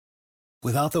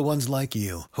Without the ones like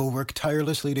you, who work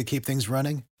tirelessly to keep things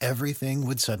running, everything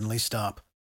would suddenly stop.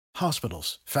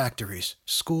 Hospitals, factories,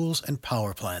 schools, and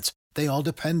power plants, they all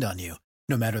depend on you.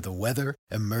 No matter the weather,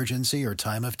 emergency, or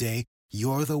time of day,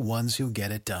 you're the ones who get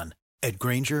it done. At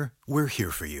Grainger, we're here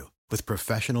for you with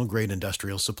professional-grade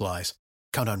industrial supplies.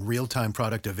 Count on real-time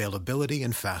product availability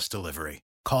and fast delivery.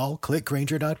 Call, click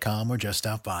Grainger.com, or just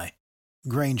stop by.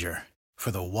 Grainger, for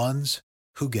the ones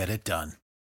who get it done.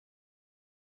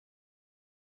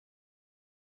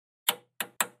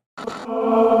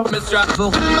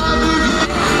 Mistrustful. With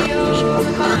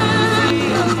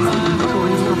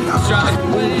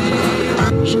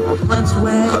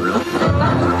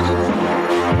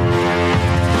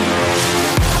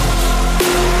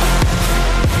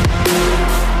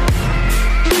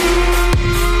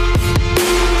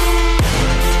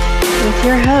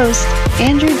your host,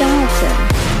 Andrew Donaldson.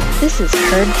 This is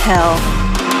Heard Tell.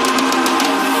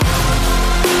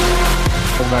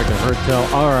 Welcome back to Heard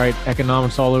Tell. All right,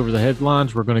 economics all over the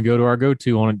headlines. We're going to go to our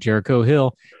go-to on it, Jericho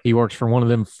Hill. He works for one of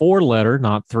them 4-letter,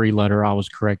 not 3-letter. I was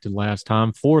corrected last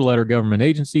time. 4-letter government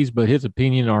agencies, but his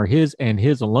opinion are his and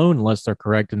his alone unless they're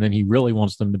correct, and then he really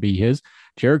wants them to be his.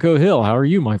 Jericho Hill, how are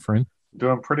you, my friend?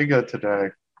 Doing pretty good today.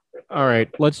 All right,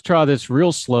 let's try this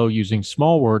real slow using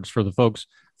small words for the folks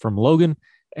from Logan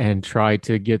and try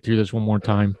to get through this one more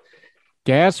time.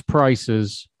 Gas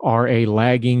prices are a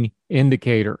lagging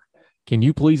indicator. Can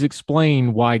you please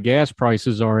explain why gas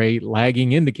prices are a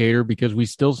lagging indicator? Because we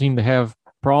still seem to have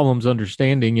problems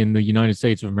understanding in the United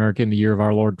States of America in the year of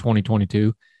our Lord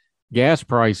 2022. Gas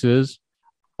prices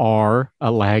are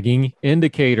a lagging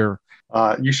indicator.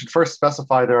 You should first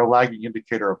specify they're a lagging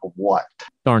indicator of what.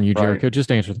 Darn you, Jericho. Right.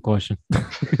 Just answer the question.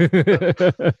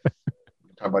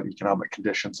 Talk about economic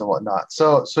conditions and whatnot.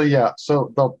 So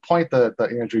the point that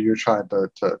Andrew, you're trying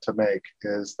to make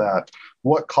is that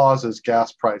what causes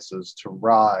gas prices to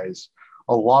rise,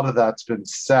 a lot of that's been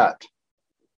set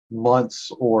months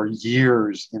or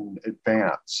years in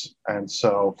advance. And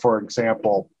so, for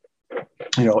example,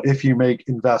 if you make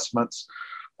investments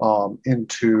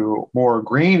into more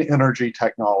green energy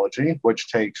technology,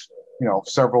 which takes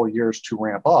several years to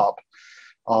ramp up,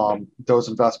 those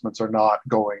investments are not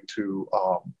going to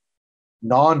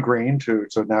non-green to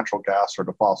natural gas or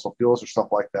to fossil fuels or stuff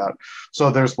like that. So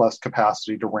there's less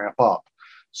capacity to ramp up.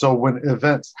 So when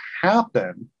events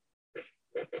happen,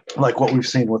 like what we've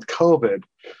seen with COVID,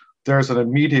 there's an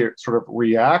immediate sort of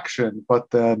reaction. But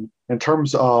then in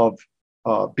terms of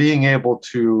being able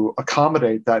to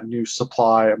accommodate that new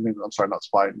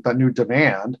that new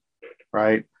demand,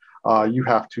 right? You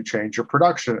have to change your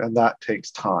production, and that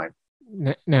takes time.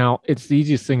 Now, it's the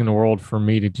easiest thing in the world for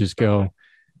me to just go,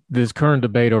 this current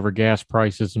debate over gas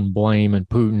prices and blame and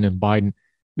Putin and Biden,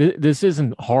 this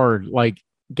isn't hard. Like,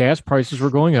 gas prices were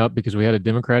going up because we had a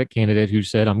Democratic candidate who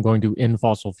said, I'm going to end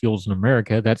fossil fuels in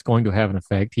America. That's going to have an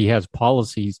effect. He has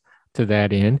policies to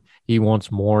that end. He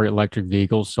wants more electric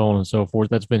vehicles, so on and so forth.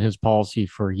 That's been his policy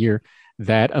for a year.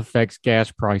 That affects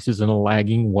gas prices in a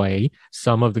lagging way.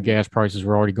 Some of the gas prices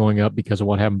were already going up because of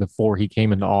what happened before he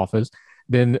came into office.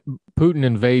 Then Putin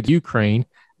invades Ukraine.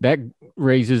 That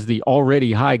raises the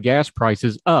already high gas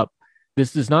prices up.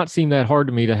 This does not seem that hard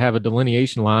to me to have a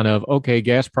delineation line of, okay,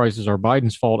 gas prices are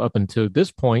Biden's fault up until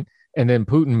this point, and then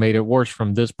Putin made it worse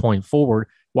from this point forward.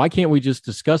 Why can't we just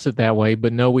discuss it that way?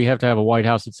 But no, we have to have a White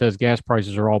House that says gas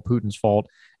prices are all Putin's fault.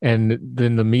 And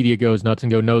then the media goes nuts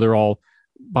and go, no, they're all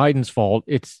Biden's fault.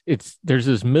 There's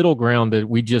this middle ground that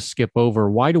we just skip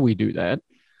over. Why do we do that?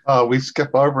 We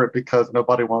skip over it because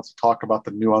nobody wants to talk about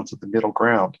the nuance of the middle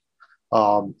ground.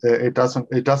 It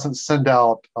doesn't send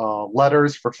out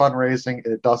letters for fundraising.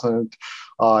 It doesn't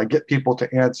get people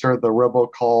to answer the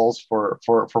robocalls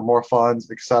for more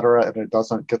funds, et cetera, and it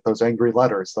doesn't get those angry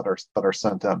letters that are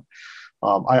sent in.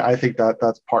 I think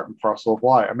that's part and parcel of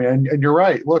why. I mean, and you're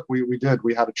right. Look, we had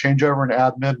a changeover in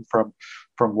admin from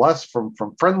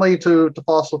friendly to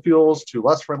fossil fuels to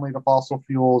less friendly to fossil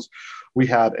fuels. We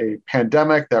had a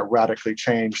pandemic that radically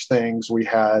changed things. We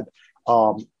had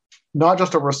not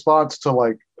just a response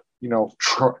to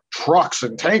trucks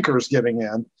and tankers getting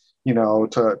in,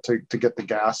 to get the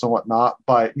gas and whatnot.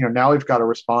 But, now we've got a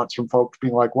response from folks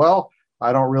being like, well,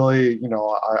 I don't really,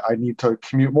 I need to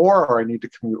commute more or I need to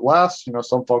commute less.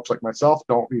 Some folks like myself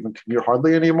don't even commute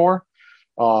hardly anymore,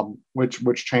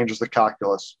 which changes the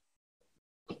calculus.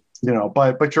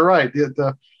 But you're right.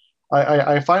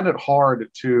 I find it hard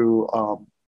to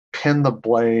pin the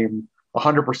blame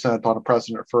 100% on a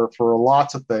president for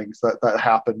lots of things that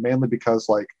happen, mainly because,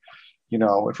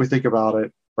 if we think about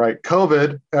it, right,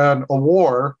 COVID and a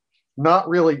war not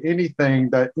really anything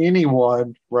that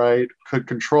anyone, right, could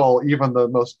control, even the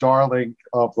most darling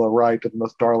of the right and the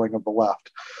most darling of the left.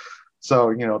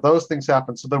 So, those things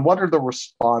happen. So then what are the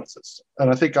responses? And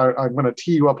I think I'm going to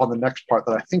tee you up on the next part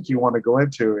that I think you want to go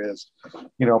into is,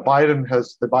 the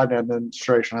Biden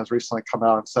administration has recently come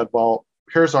out and said, well,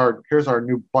 here's our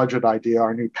new budget idea,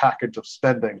 our new package of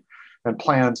spending and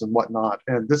plans and whatnot.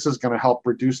 And this is going to help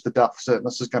reduce the deficit. And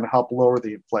this is going to help lower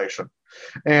the inflation.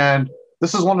 And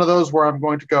this is one of those where I'm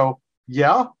going to go,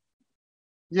 yeah.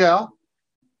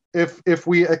 If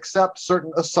we accept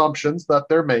certain assumptions that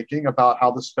they're making about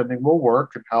how the spending will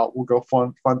work and how it will go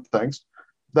fund things,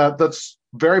 that's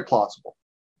very plausible.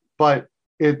 But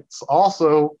it's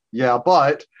also,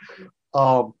 but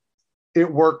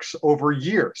it works over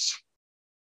years,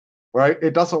 right?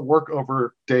 It doesn't work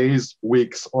over days,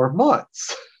 weeks, or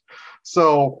months.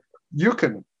 So you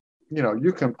can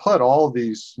put all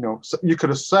these, you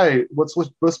could say,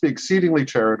 let's be exceedingly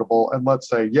charitable and let's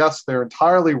say, yes, they're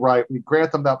entirely right. We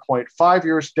grant them that point. 5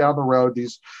 years down the road,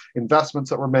 these investments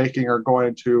that we're making are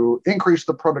going to increase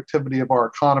the productivity of our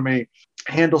economy,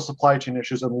 handle supply chain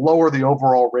issues, and lower the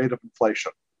overall rate of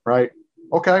inflation, right?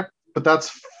 Okay, but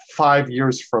that's 5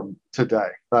 years from today.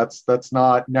 That's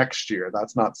not next year.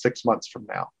 That's not 6 months from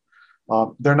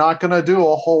now. They're not going to do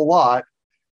a whole lot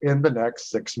in the next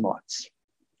 6 months.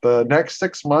 The next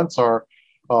 6 months are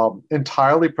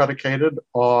entirely predicated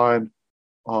on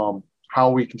how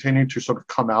we continue to sort of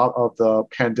come out of the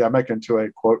pandemic into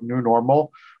a, quote, new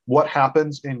normal, what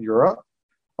happens in Europe.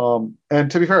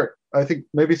 And to be fair, I think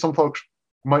maybe some folks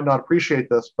might not appreciate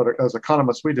this, but as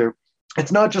economists, we do.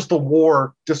 It's not just the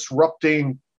war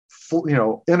disrupting,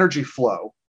 energy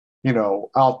flow,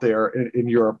 out there in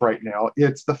Europe right now.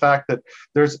 It's the fact that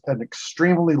there's an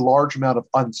extremely large amount of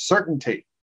uncertainty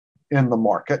in the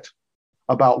market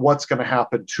about what's going to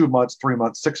happen 2 months, 3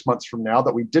 months, 6 months from now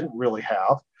that we didn't really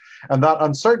have. And that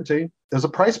uncertainty is a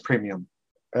price premium,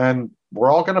 and we're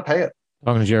all going to pay it.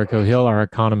 Talking to Jericho Hill, our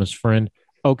economist friend.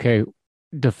 Okay,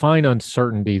 define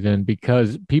uncertainty then,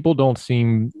 because people don't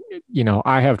seem,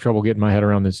 I have trouble getting my head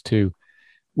around this too.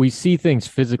 We see things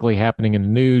physically happening in the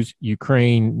news,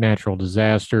 Ukraine, natural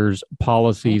disasters,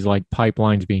 policies like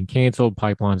pipelines being canceled,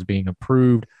 pipelines being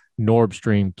approved, Nord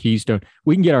Stream, Keystone.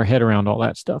 We can get our head around all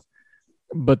that stuff.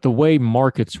 But the way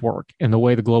markets work and the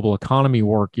way the global economy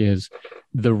work is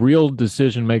the real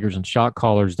decision makers and shot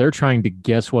callers, they're trying to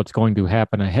guess what's going to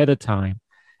happen ahead of time.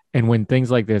 And when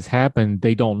things like this happen,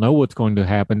 they don't know what's going to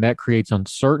happen. That creates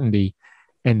uncertainty.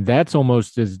 And that's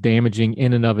almost as damaging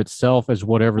in and of itself as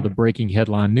whatever the breaking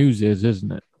headline news is,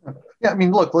 isn't it? Yeah, I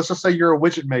mean, look, let's just say you're a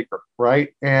widget maker, right?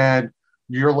 And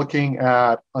you're looking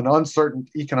at an uncertain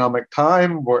economic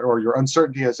time or your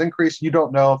uncertainty has increased. You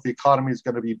don't know if the economy is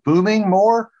going to be booming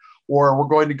more or we're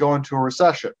going to go into a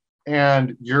recession.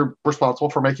 And you're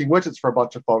responsible for making widgets for a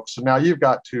bunch of folks. So now you've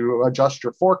got to adjust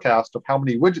your forecast of how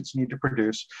many widgets you need to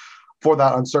produce for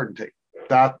that uncertainty.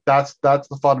 That's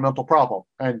the fundamental problem.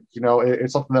 And,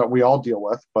 it's something that we all deal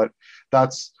with, but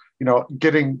that's,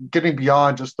 getting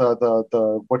beyond just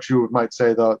the what you might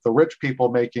say, the rich people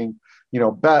making,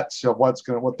 bets of what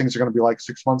things are going to be like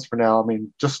 6 months from now. I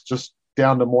mean, just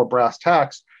down to more brass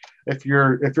tacks. If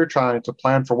you're trying to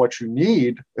plan for what you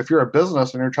need, if you're a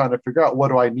business and you're trying to figure out what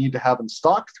do I need to have in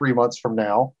stock 3 months from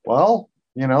now, well,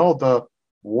 the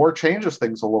war changes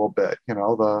things a little bit.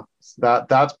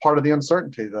 That's part of the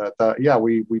uncertainty that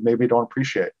we maybe don't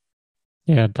appreciate.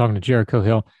 Yeah, talking to Jericho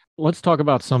Hill. Let's talk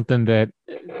about something that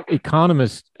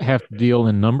economists have to deal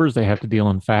in numbers. They have to deal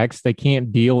in facts. They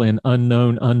can't deal in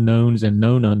unknown unknowns and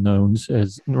known unknowns,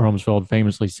 as Rumsfeld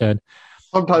famously said.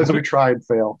 Sometimes we try and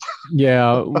fail.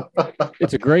 Yeah,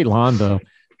 it's a great line, though.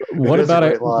 What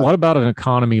about an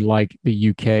economy like the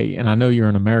UK? And I know you're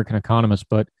an American economist,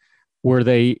 but where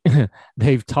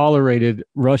they've tolerated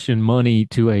Russian money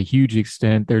to a huge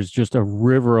extent. There's just a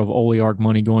river of oligarch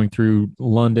money going through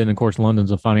London. Of course,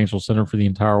 London's a financial center for the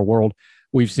entire world.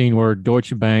 We've seen where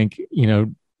Deutsche Bank,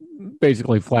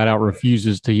 basically flat out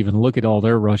refuses to even look at all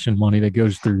their Russian money that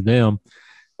goes through them.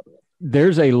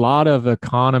 There's a lot of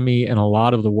economy and a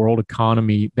lot of the world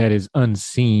economy that is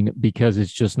unseen because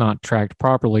it's just not tracked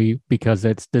properly because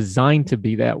it's designed to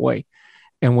be that way.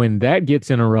 And when that gets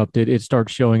interrupted, it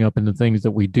starts showing up in the things that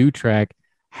we do track.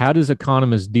 How does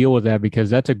economists deal with that?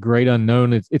 Because that's a great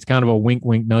unknown. It's kind of a wink,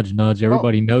 wink, nudge, nudge.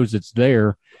 Everybody knows it's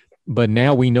there. But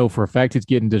now we know for a fact it's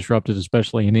getting disrupted,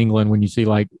 especially in England when you see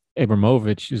like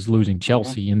Abramovich is losing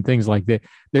Chelsea and things like that.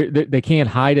 They can't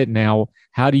hide it now.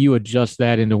 How do you adjust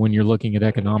that into when you're looking at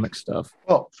economic stuff?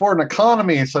 Well, for an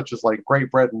economy such as like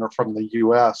Great Britain or from the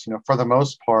U.S., for the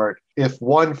most part, if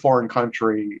one foreign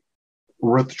country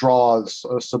withdraws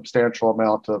a substantial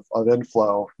amount of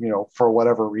inflow, for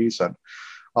whatever reason,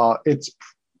 it's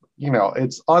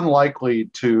it's unlikely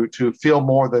to feel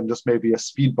more than just maybe a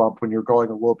speed bump when you're going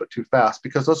a little bit too fast,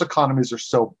 because those economies are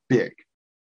so big,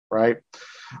 right?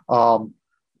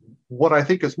 What I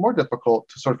think is more difficult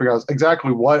to sort of figure out is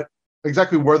exactly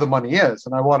where the money is,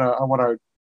 and I want to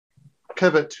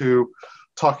pivot to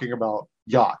talking about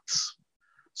yachts.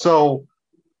 So,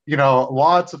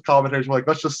 lots of commentators were like,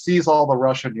 let's just seize all the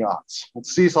Russian yachts.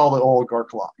 Let's seize all the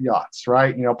oligarch yachts,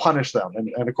 right? Punish them.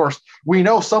 And of course, we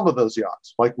know some of those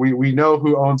yachts. Like we know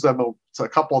who owns them. A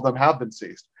couple of them have been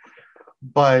seized.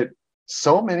 But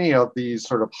so many of these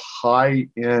sort of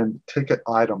high-end ticket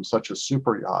items, such as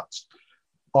super yachts,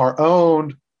 are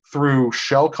owned through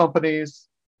shell companies,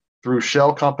 through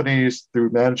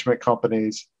management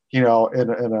companies, in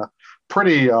a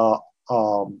pretty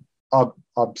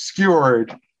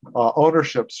obscured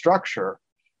ownership structure.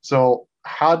 So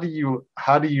how do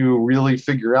you really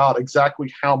figure out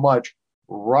exactly how much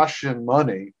Russian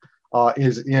money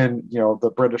is in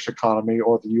the British economy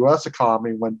or the U.S.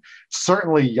 economy, when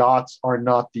certainly yachts are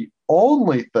not the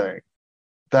only thing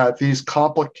that these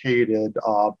complicated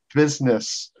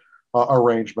business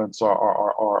arrangements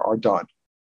are done.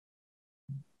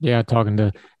 Yeah, talking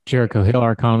to Jericho Hill,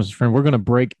 our economist friend, we're going to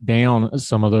break down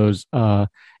some of those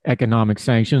economic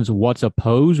sanctions, what's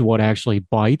opposed, what actually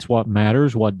bites, what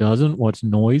matters, what doesn't, what's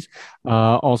noise.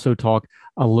 Also talk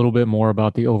a little bit more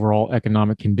about the overall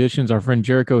economic conditions. Our friend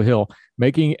Jericho Hill,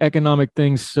 making economic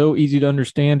things so easy to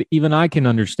understand, even I can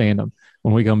understand them,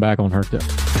 when we come back on Her Tip.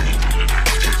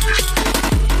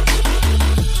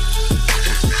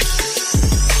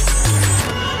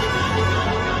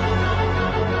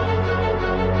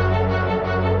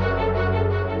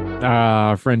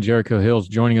 Our friend Jericho Hill is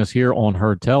joining us here on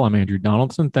Her Tell. I'm Andrew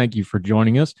Donaldson. Thank you for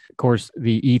joining us. Of course,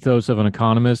 the ethos of an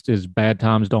economist is bad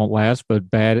times don't last, but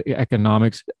bad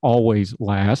economics always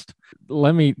last.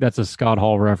 That's a Scott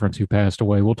Hall reference, who passed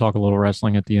away. We'll talk a little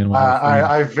wrestling at the end.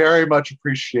 I very much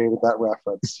appreciated that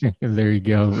reference. There you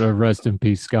go. Rest in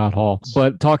peace, Scott Hall.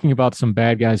 But talking about some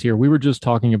bad guys here, we were just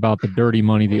talking about the dirty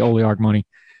money, the oligarch money.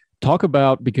 Talk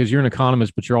about, because you're an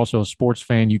economist, but you're also a sports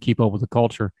fan, you keep up with the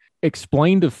culture.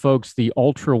 Explain to folks the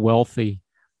ultra wealthy,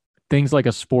 things like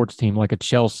a sports team, like a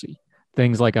Chelsea,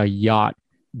 things like a yacht.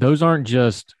 Those aren't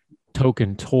just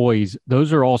token toys.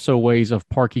 Those are also ways of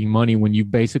parking money when you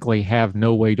basically have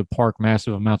no way to park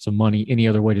massive amounts of money any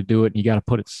other way to do it. And you got to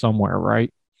put it somewhere,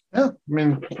 right? Yeah. I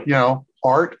mean,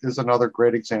 art is another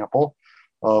great example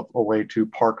of a way to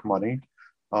park money.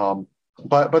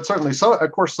 But certainly, so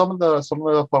of course, some of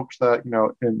the folks that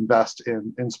invest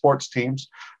in sports teams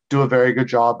do a very good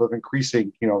job of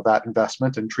increasing that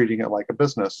investment and treating it like a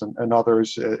business, and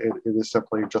others it is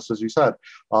simply, just as you said,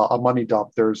 a money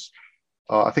dump. There's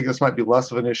I think this might be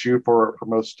less of an issue for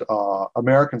most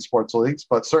American sports leagues,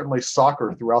 but certainly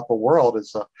soccer throughout the world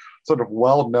is a sort of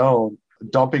well-known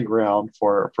dumping ground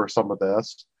for some of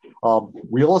this.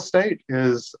 Real estate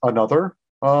is another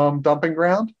dumping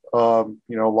ground.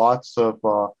 Lots of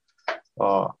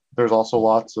there's also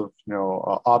lots of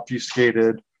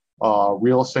obfuscated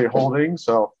real estate holdings.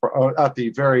 So at the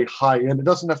very high end, it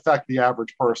doesn't affect the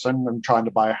average person and trying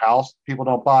to buy a house. People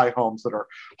don't buy homes that are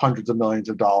hundreds of millions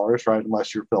of dollars, right?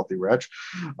 Unless you're filthy rich.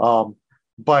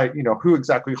 But who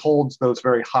exactly holds those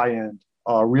very high end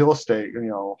real estate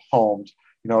homes?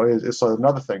 Is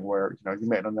another thing where you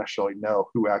may not necessarily know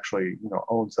who actually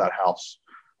owns that house.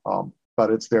 But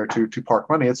it's there to park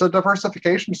money. It's a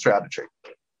diversification strategy.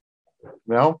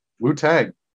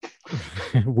 Wu-Tang.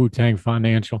 Wu-Tang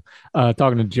Financial.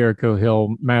 Talking to Jericho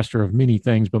Hill, master of many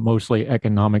things, but mostly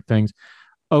economic things.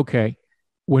 Okay.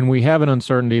 When we have an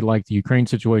uncertainty like the Ukraine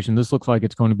situation, this looks like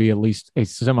it's going to be at least a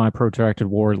semi-protracted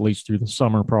war, at least through the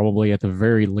summer, probably at the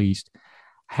very least.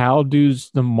 How does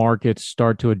the markets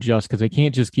start to adjust? Because they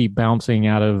can't just keep bouncing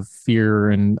out of fear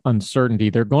and uncertainty.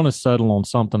 They're going to settle on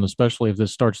something, especially if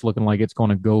this starts looking like it's going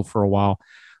to go for a while.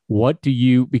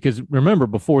 Because remember,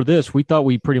 before this, we thought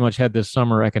we pretty much had this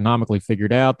summer economically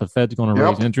figured out. The Fed's going to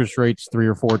raise interest rates 3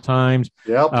 or 4 times.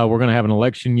 Yep. We're going to have an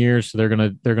election year, so they're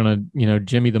going to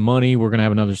jimmy the money. We're going to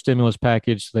have another stimulus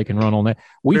package so they can run on that.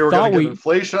 We were going to get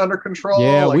inflation under control.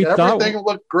 Yeah, everything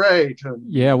looked great.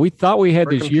 We thought we had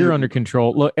this year under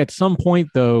control. Look, at some point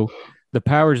though, the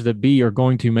powers that be are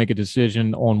going to make a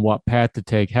decision on what path to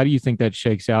take. How do you think that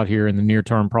shakes out here in the near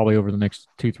term, probably over the next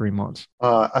 2-3 months?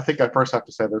 I think I first have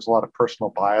to say there's a lot of personal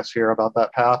bias here about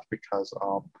that path, because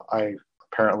I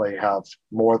apparently have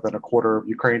more than a quarter of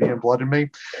Ukrainian blood in me.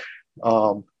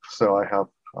 So I have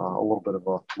a little bit of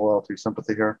a loyalty,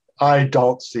 sympathy here. I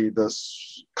don't see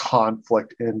this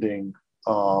conflict ending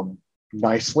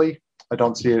nicely. I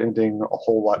don't see it ending a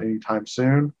whole lot anytime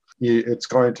soon. It's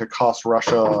going to cost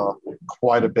Russia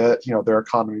quite a bit. Their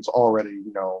economy is already,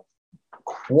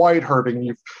 quite hurting.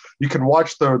 You can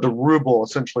watch the ruble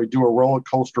essentially do a roller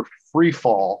coaster free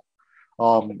fall.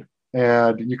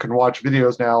 And you can watch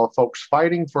videos now of folks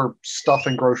fighting for stuff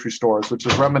in grocery stores, which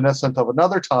is reminiscent of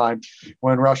another time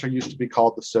when Russia used to be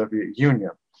called the Soviet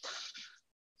Union.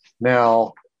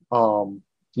 Now, how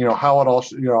it all,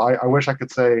 I wish I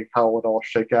could say how it would all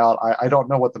shake out. I don't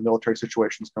know what the military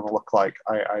situation is going to look like.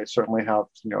 I certainly have,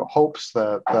 hopes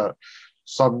that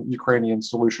some Ukrainian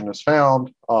solution is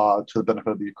found to the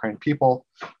benefit of the Ukrainian people.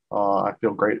 I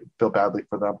feel badly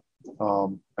for them.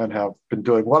 And have been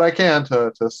doing what I can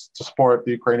to support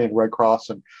the Ukrainian Red Cross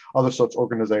and other such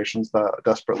organizations that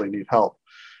desperately need help.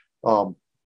 But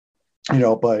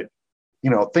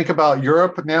think about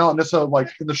Europe now, and this like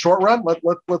in the short run.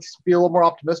 Let's be a little more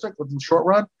optimistic. In the short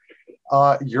run,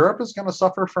 Europe is going to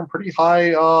suffer from pretty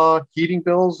high heating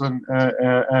bills and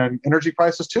energy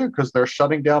prices too, because they're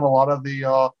shutting down a lot of the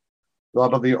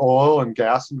oil and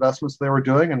gas investments they were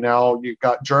doing. And now you've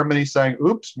got Germany saying,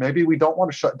 oops, maybe we don't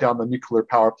want to shut down the nuclear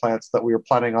power plants that we were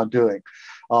planning on doing.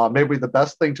 Maybe the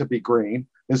best thing to be green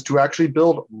is to actually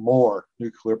build more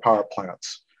nuclear power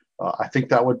plants. I think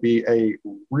that would be a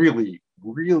really,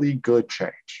 really good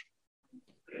change.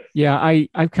 Yeah,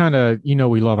 I've kind of,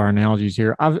 we love our analogies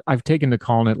here. I've taken to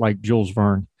calling it like Jules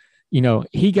Verne.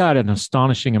 He got an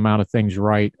astonishing amount of things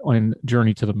right on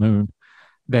Journey to the Moon.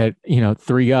 That,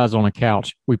 3 guys on a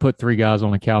couch. We put 3 guys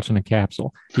on a couch in a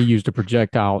capsule. He used a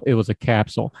projectile. It was a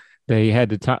capsule. They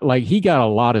had to he got a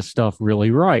lot of stuff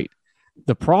really right.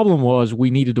 The problem was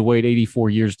we needed to wait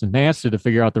 84 years to NASA to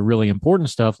figure out the really important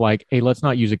stuff like, hey, let's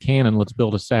not use a cannon. Let's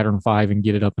build a Saturn V and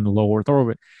get it up into low Earth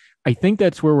orbit. I think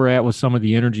that's where we're at with some of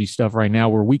the energy stuff right now,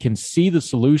 where we can see the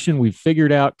solution. We've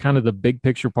figured out kind of the big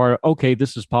picture part. Okay,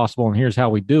 this is possible, and here's how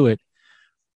we do it.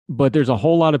 But there's a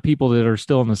whole lot of people that are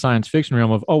still in the science fiction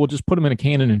realm of, we'll just put them in a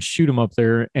cannon and shoot them up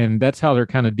there. And that's how they're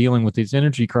kind of dealing with this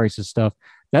energy crisis stuff.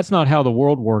 That's not how the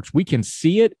world works. We can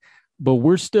see it, but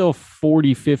we're still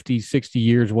 40, 50, 60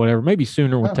 years, whatever, maybe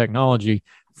sooner with technology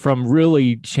from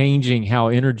really changing how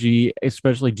energy,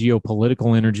 especially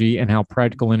geopolitical energy and how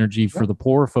practical energy for the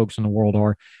poorer folks in the world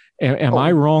are. Am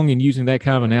I wrong in using that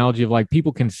kind of analogy of like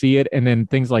people can see it and then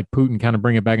things like Putin kind of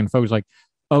bring it back and focus like,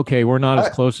 okay, we're not as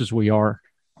close as we are.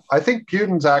 I think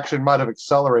Putin's action might have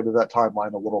accelerated that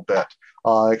timeline a little bit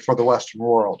for the Western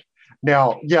world.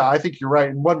 Now, yeah, I think you're right.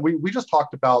 And when we just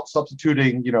talked about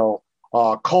substituting,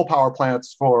 coal power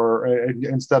plants for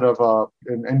instead of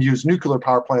and use nuclear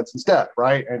power plants instead,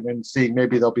 right? And seeing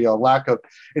maybe there'll be a lack of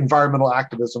environmental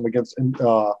activism against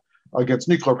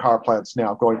nuclear power plants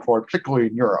now going forward, particularly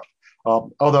in Europe.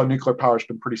 Although nuclear power has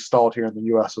been pretty stalled here in the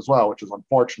U.S. as well, which is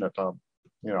unfortunate.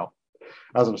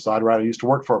 As an aside, right, I used to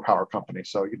work for a power company.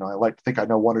 So, I like to think I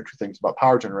know one or two things about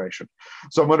power generation.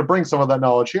 So I'm going to bring some of that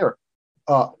knowledge here.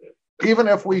 Even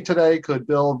if we today could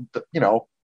build,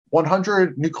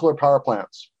 100 nuclear power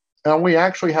plants, and we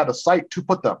actually had a site to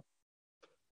put them,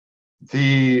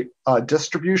 the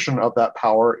distribution of that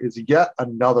power is yet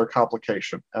another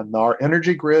complication. And our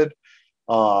energy grid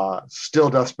still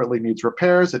desperately needs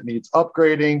repairs. It needs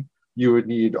upgrading. You would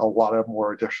need a lot of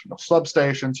more additional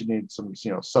substations. You need some,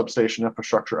 substation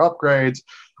infrastructure upgrades.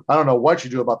 I don't know what you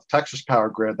do about the Texas power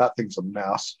grid. That thing's a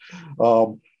mess.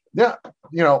 So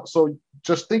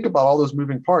just think about all those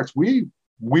moving parts. We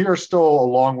are still a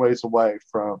long ways away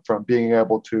from being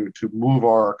able to move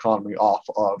our economy off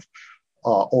of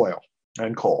oil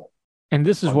and coal. And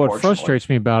this is what frustrates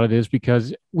me about it is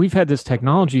because we've had this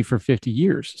technology for 50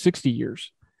 years, 60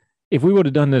 years. If we would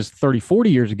have done this 30, 40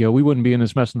 years ago, we wouldn't be in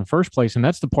this mess in the first place. And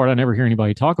that's the part I never hear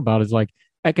anybody talk about is like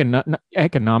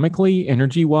economically,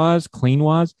 energy-wise,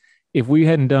 clean-wise, if we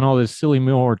hadn't done all this silly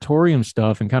moratorium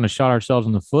stuff and kind of shot ourselves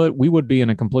in the foot, we would be in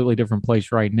a completely different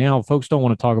place right now. Folks don't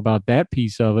want to talk about that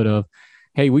piece of it of,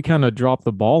 hey, we kind of dropped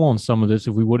the ball on some of this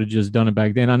if we would have just done it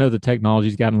back then. I know the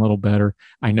technology's gotten a little better.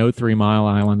 I know 3 Mile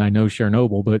Island. I know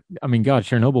Chernobyl. But, I mean, God,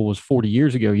 Chernobyl was 40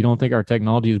 years ago. You don't think our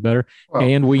technology is better? Well,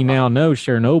 and we now know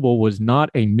Chernobyl was not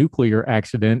a nuclear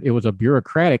accident. It was a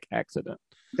bureaucratic accident.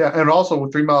 Yeah, and also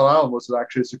with 3 Mile Island was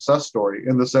actually a success story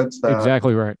in the sense that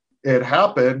exactly right. It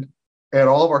happened and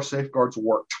all of our safeguards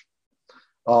worked.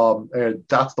 And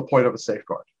that's the point of a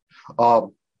safeguard.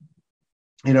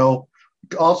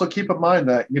 Also keep in mind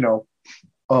that,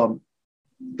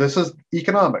 this is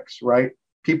economics, right?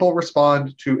 People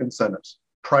respond to incentives.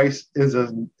 Price is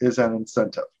an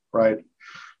incentive, right?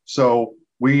 So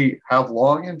we have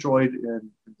long enjoyed in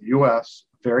the US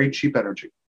very cheap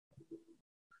energy.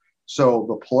 So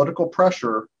the political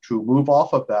pressure to move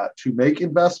off of that, to make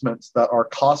investments that are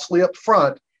costly up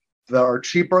front, that are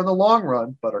cheaper in the long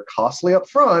run, but are costly up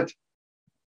front,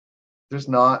 there's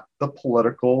not the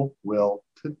political will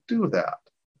to do that.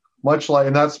 Much like,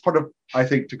 and that's part of, I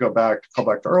think, to come back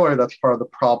to earlier, that's part of the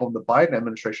problem the Biden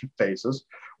administration faces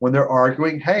when they're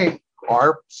arguing, hey,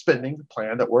 our spending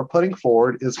plan that we're putting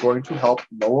forward is going to help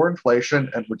lower inflation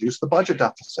and reduce the budget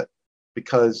deficit.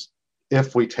 Because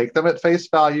if we take them at face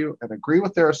value and agree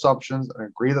with their assumptions and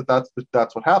agree that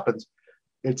that's what happens,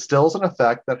 it still is an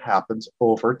effect that happens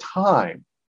over time.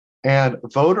 And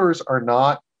voters are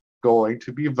not going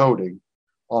to be voting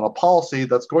on a policy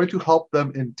that's going to help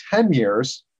them in 10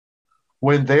 years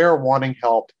when they're wanting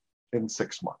help in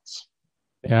 6 months.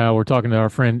 Yeah, we're talking to our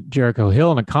friend Jericho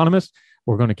Hill, an economist.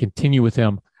 We're going to continue with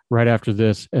him right after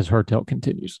this as Heard Tell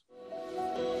continues.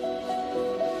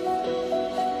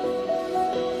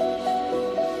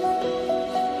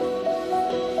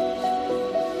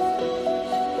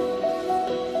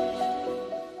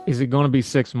 Is it going to be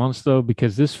 6 months, though?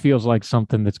 Because this feels like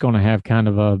something that's going to have kind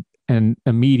of an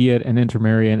immediate, an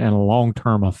intermediate, and a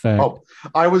long-term effect. Oh,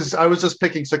 I was just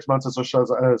picking 6 months as an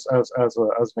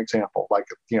example.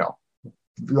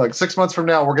 Like 6 months from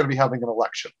now, we're going to be having an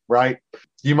election, right?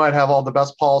 You might have all the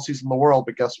best policies in the world,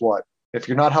 but guess what? If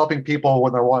you're not helping people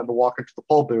when they're wanting to walk into the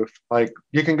poll booth, like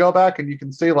you can go back and you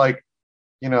can see, like,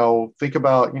 think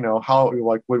about, how,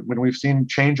 like when we've seen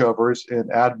changeovers in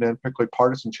admin, particularly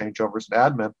partisan changeovers in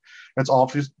admin, it's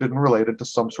always been related to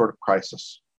some sort of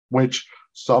crisis, which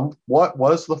somewhat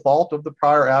was the fault of the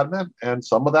prior admin. And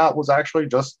some of that was actually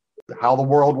just how the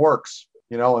world works,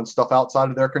 and stuff outside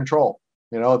of their control.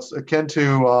 It's akin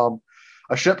to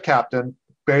a ship captain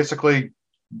basically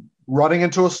running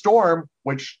into a storm,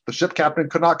 which the ship captain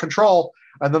could not control.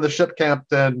 And then the ship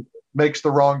captain makes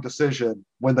the wrong decision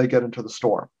when they get into the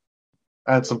storm,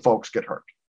 and some folks get hurt.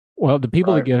 Well, the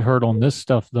people that get hurt on this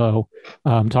stuff, though,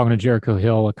 I'm talking to Jericho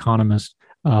Hill, economist,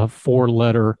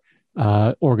 4-letter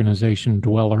organization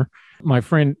dweller. My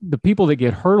friend, the people that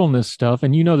get hurt on this stuff,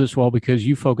 and you know this well because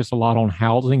you focus a lot on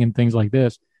housing and things like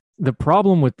this. The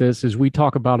problem with this is we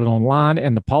talk about it online,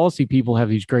 and the policy people have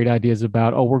these great ideas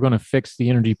about, we're going to fix the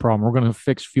energy problem. We're going to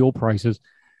fix fuel prices.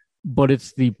 But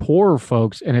it's the poorer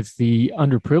folks, and it's the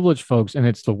underprivileged folks, and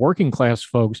it's the working class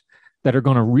folks that are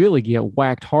going to really get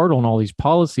whacked hard on all these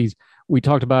policies. We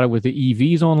talked about it with the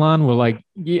EVs online. We're like,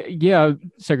 yeah,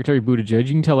 Secretary Buttigieg,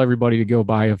 you can tell everybody to go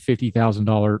buy a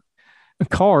 $50,000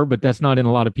 car, but that's not in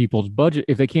a lot of people's budget.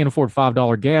 If they can't afford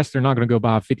 $5 gas, they're not going to go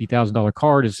buy a $50,000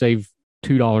 car to save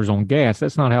 $2 on gas.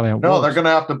 That's not how that works. No, they're going to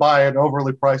have to buy an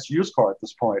overly priced used car at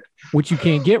this point, which you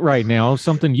can't get right now.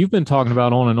 Something you've been talking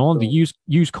about on and on. The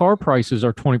used car prices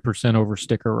are 20% over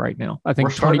sticker right now. I think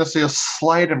we're starting to see a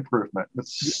slight improvement.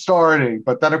 It's starting,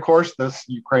 but then of course this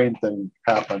Ukraine thing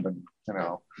happened, and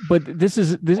But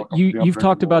you've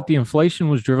talked about the inflation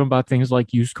was driven by things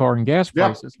like used car and gas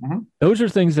prices. Yeah. Mm-hmm. Those are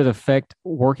things that affect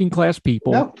working class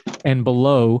people and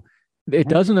below. It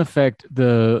doesn't affect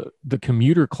the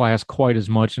commuter class quite as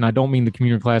much. And I don't mean the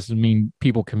commuter classes mean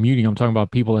people commuting. I'm talking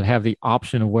about people that have the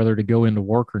option of whether to go into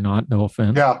work or not. No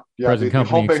offense. Yeah. The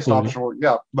home-based option.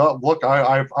 Yeah. Well, look,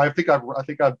 I think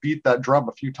I've beat that drum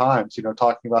a few times,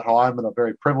 talking about how I'm in a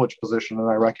very privileged position, and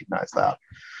I recognize that.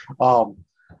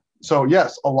 So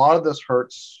yes, a lot of this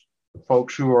hurts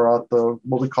folks who are at the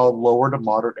what we call lower to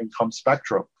moderate income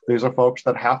spectrum. These are folks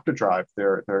that have to drive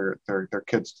their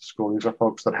kids to school. These are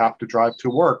folks that have to drive to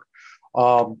work.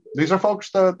 These are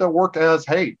folks that work as,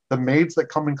 hey, the maids that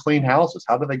come and clean houses.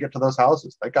 How do they get to those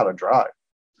houses? They got to drive,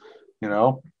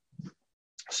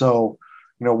 So,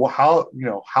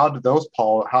 how do those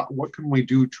what can we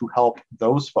do to help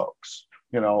those folks?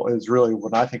 Is really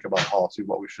when I think about policy,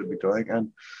 what we should be doing.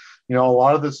 And, a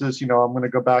lot of this is, I'm going to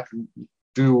go back and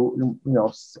do,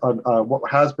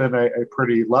 what has been a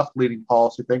pretty left-leaning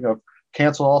policy thing of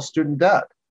cancel all student debt.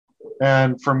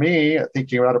 And for me,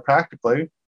 thinking about it practically,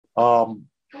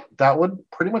 that would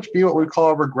pretty much be what we call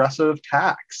a regressive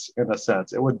tax in a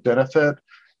sense. It would benefit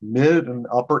mid and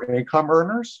upper income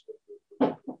earners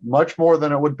much more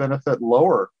than it would benefit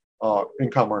lower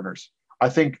income earners. I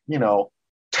think,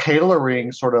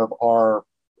 tailoring sort of our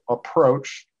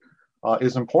approach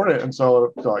is important. And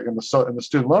so in the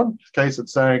student loan case,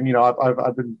 it's saying,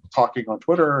 I've been talking on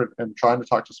Twitter and trying to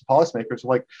talk to some policymakers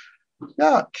like,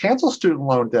 cancel student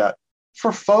loan debt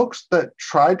for folks that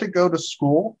tried to go to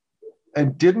school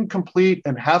and didn't complete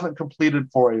and haven't completed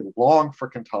for a long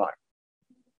freaking time,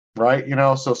 right?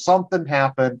 So something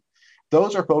happened.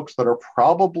 Those are folks that are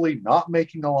probably not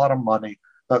making a lot of money,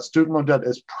 that student loan debt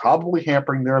is probably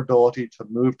hampering their ability to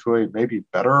move to a maybe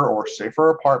better or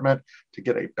safer apartment, to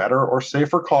get a better or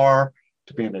safer car,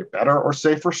 to be in a better or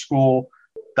safer school.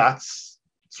 That's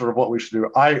sort of what we should do.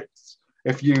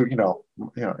 If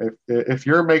if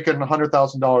you're making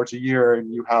 $100,000 a year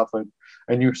and you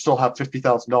still have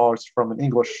 $50,000 from an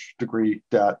English degree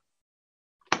debt,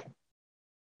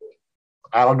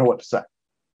 I don't know what to say.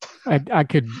 I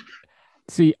could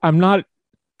see. I'm not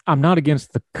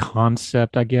against the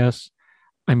concept, I guess.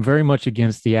 I'm very much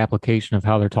against the application of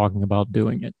how they're talking about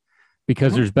doing it,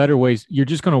 because there's better ways. You're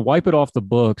just going to wipe it off the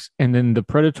books, and then the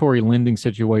predatory lending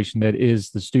situation that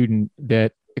is the student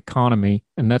debt economy,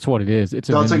 and that's what it is. It's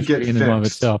an industry in and of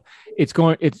itself. It's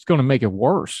going to make it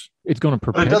worse. It's going to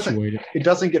perpetuate it. It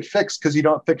doesn't get fixed because you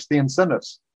don't fix the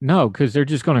incentives. No, because they're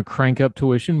just going to crank up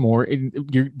tuition more.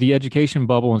 The education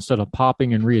bubble, instead of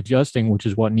popping and readjusting, which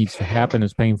is what needs to happen,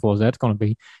 as painful as that's going to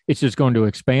be, it's just going to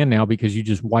expand now because you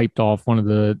just wiped off one of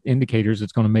the indicators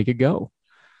that's going to make it go.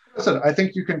 Listen, I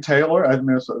think you can tailor. I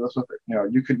mean,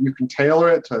 you can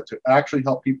tailor it to actually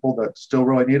help people that still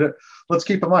really need it. Let's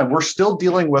keep in mind, we're still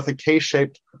dealing with a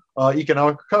K-shaped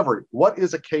economic recovery. What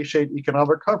is a K-shaped economic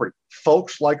recovery?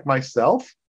 Folks like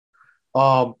myself,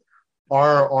 our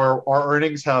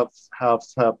earnings have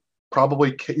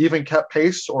probably even kept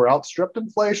pace or outstripped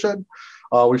inflation.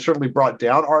 We've certainly brought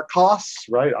down our costs.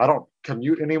 Right, I don't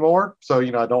commute anymore, so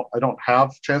I don't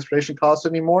have transportation costs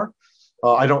anymore.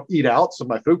 I don't eat out, so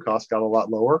my food costs got a lot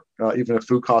lower. Even if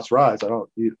food costs rise, I don't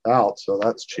eat out, so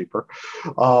that's cheaper.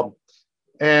 So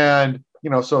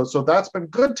that's been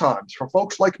good times for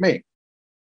folks like me.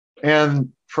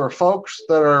 And for folks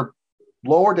that are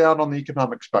lower down on the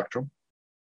economic spectrum,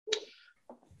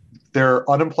 their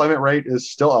unemployment rate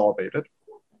is still elevated.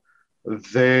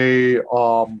 They,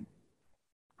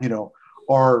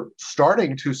 are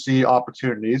starting to see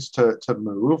opportunities to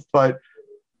move,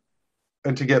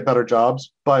 and to get better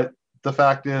jobs. But the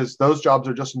fact is, those jobs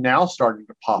are just now starting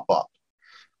to pop up.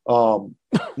 And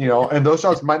those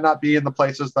jobs might not be in the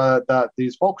places that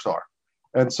these folks are.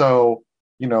 And so,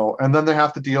 and then they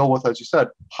have to deal with, as you said,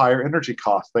 higher energy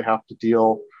costs. They have to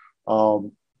deal,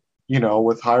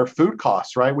 with higher food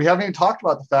costs, right? We haven't even talked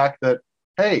about the fact that,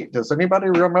 hey, does anybody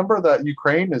remember that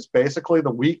Ukraine is basically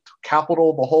the wheat capital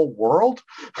of the whole world?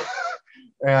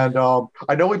 And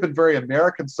I know we've been very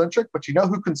American-centric, but you know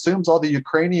who consumes all the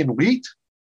Ukrainian wheat?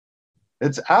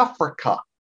 It's Africa.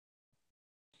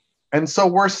 And so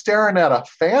we're staring at a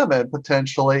famine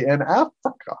potentially in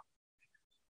Africa.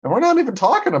 And we're not even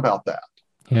talking about that.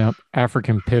 Yeah,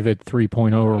 African Pivot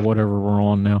 3.0 or whatever we're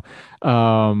on now.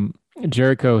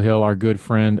 Jericho Hill, our good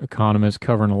friend, economist,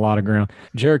 covering a lot of ground.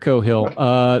 Jericho Hill,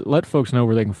 let folks know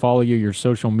where they can follow you, your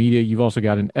social media. You've also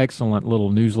got an excellent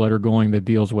little newsletter going that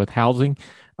deals with housing.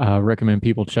 Recommend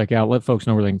people check out. Let folks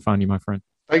know where they can find you, my friend.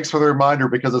 Thanks for the reminder,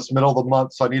 because it's middle of the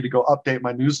month, so I need to go update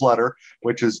my newsletter,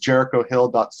 which is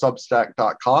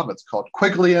jerichohill.substack.com. It's called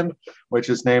Quigleyand, which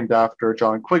is named after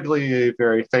John Quigley, a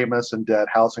very famous and dead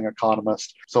housing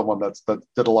economist, someone that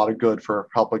did a lot of good for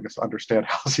helping us understand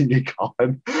housing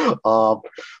econ.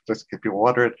 Just to keep people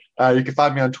wondering. You can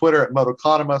find me on Twitter at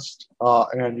MotoEconomist,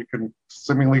 and you can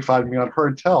seemingly find me on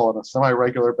Heard Tell on a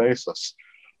semi-regular basis.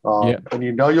 And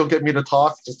you'll get me to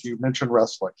talk if you mention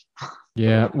wrestling.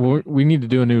 Yeah, we need to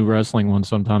do a new wrestling one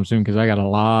sometime soon, because I got a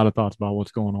lot of thoughts about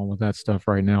what's going on with that stuff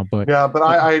right now. But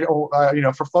I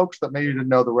for folks that maybe didn't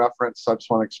know the reference, I just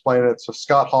want to explain it. So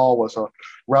Scott Hall was a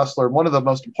wrestler. One of the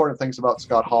most important things about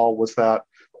Scott Hall was that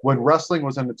when wrestling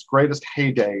was in its greatest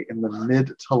heyday in the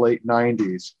mid to late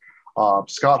 90s,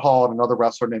 Scott Hall and another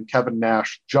wrestler named Kevin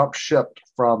Nash jumped ship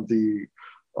from the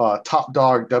top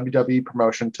dog WWE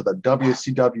promotion to the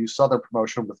WCW Southern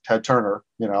promotion with Ted Turner,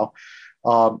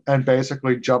 and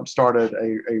basically jump-started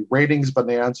a ratings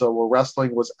bonanza where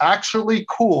wrestling was actually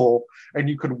cool, and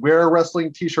you could wear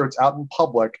wrestling T-shirts out in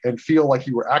public and feel like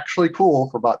you were actually cool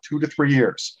for about 2 to 3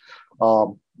 years.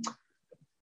 So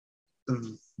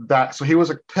he was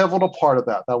a pivotal part of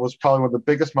that. That was probably one of the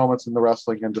biggest moments in the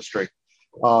wrestling industry.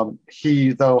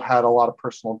 He, though, had a lot of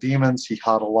personal demons. He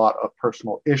had a lot of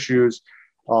personal issues.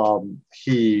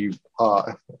 He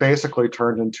basically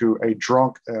turned into a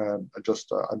drunk and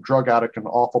just a drug addict and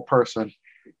awful person.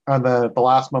 And then at the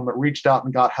last moment reached out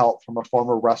and got help from a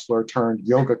former wrestler turned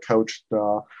yoga coach,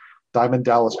 Diamond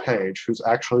Dallas Page, who's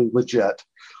actually legit,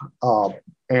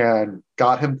 and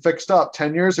got him fixed up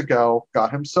 10 years ago,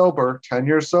 got him sober, 10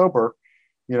 years sober,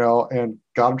 and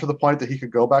got him to the point that he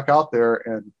could go back out there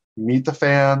and meet the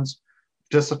fans,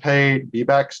 participate, be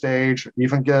backstage,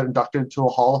 even get inducted into a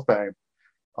Hall of Fame.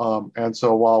 And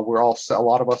so while a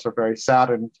lot of us are very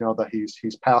saddened, that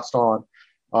he's passed on,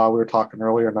 We were talking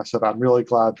earlier, and I said I'm really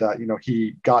glad that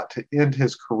he got to end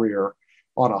his career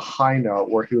on a high note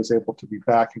where he was able to be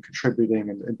back and contributing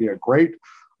and be a great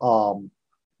role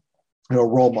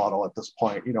model at this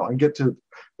point, and get to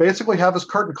basically have his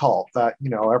curtain call that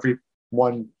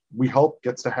everyone we hope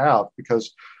gets to have,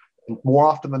 because more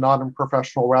often than not in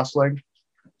professional wrestling,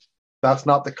 that's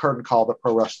not the curtain call that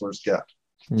pro wrestlers get.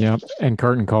 Yep. And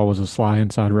curtain call was a Sly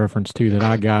Inside reference too that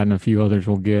I got and a few others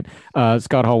will get.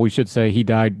 Scott Hall, we should say he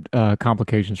died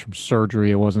complications from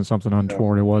surgery. It wasn't something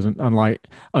untoward. It wasn't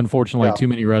unfortunately, too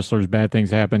many wrestlers, bad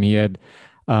things happen. He had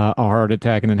a heart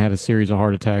attack and then had a series of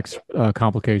heart attacks,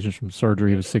 complications from surgery.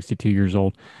 He was 62 years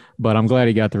old. But I'm glad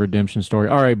he got the redemption story.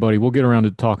 All right, buddy, we'll get around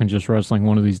to talking just wrestling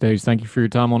one of these days. Thank you for your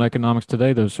time on economics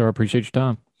today, though, sir. I appreciate your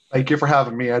time. Thank you for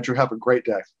having me, Andrew. Have a great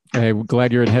day. Hey, we're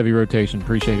glad you're in heavy rotation.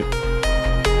 Appreciate it.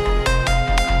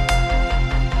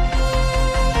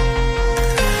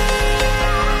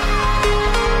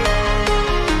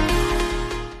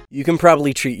 You can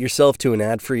probably treat yourself to an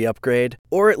ad-free upgrade,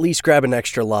 or at least grab an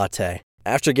extra latte.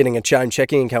 After getting a Chime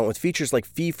checking account with features like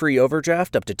fee-free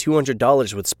overdraft up to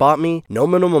 $200 with SpotMe, no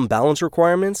minimum balance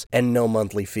requirements, and no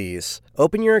monthly fees.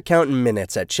 Open your account in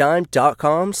minutes at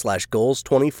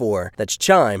chime.com/goals24. That's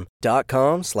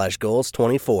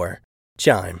chime.com/goals24.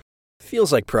 Chime.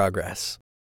 Feels like progress.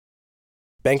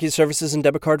 Banking services and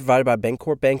debit card provided by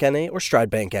Bancorp Bank N.A. or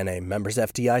Stride Bank N.A. Members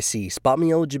FDIC.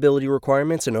 SpotMe eligibility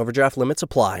requirements and overdraft limits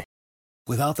apply.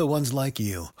 Without the ones like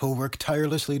you, who work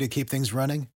tirelessly to keep things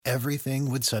running, everything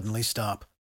would suddenly stop.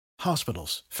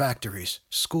 Hospitals, factories,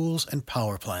 schools, and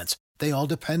power plants, they all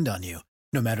depend on you.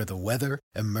 No matter the weather,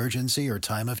 emergency, or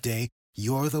time of day,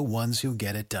 you're the ones who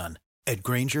get it done. At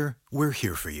Grainger, we're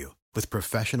here for you with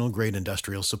professional-grade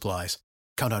industrial supplies.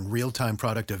 Count on real-time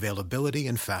product availability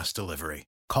and fast delivery.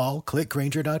 Call, click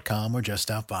Grainger.com, or just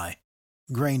stop by.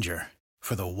 Grainger,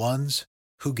 for the ones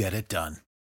who get it done.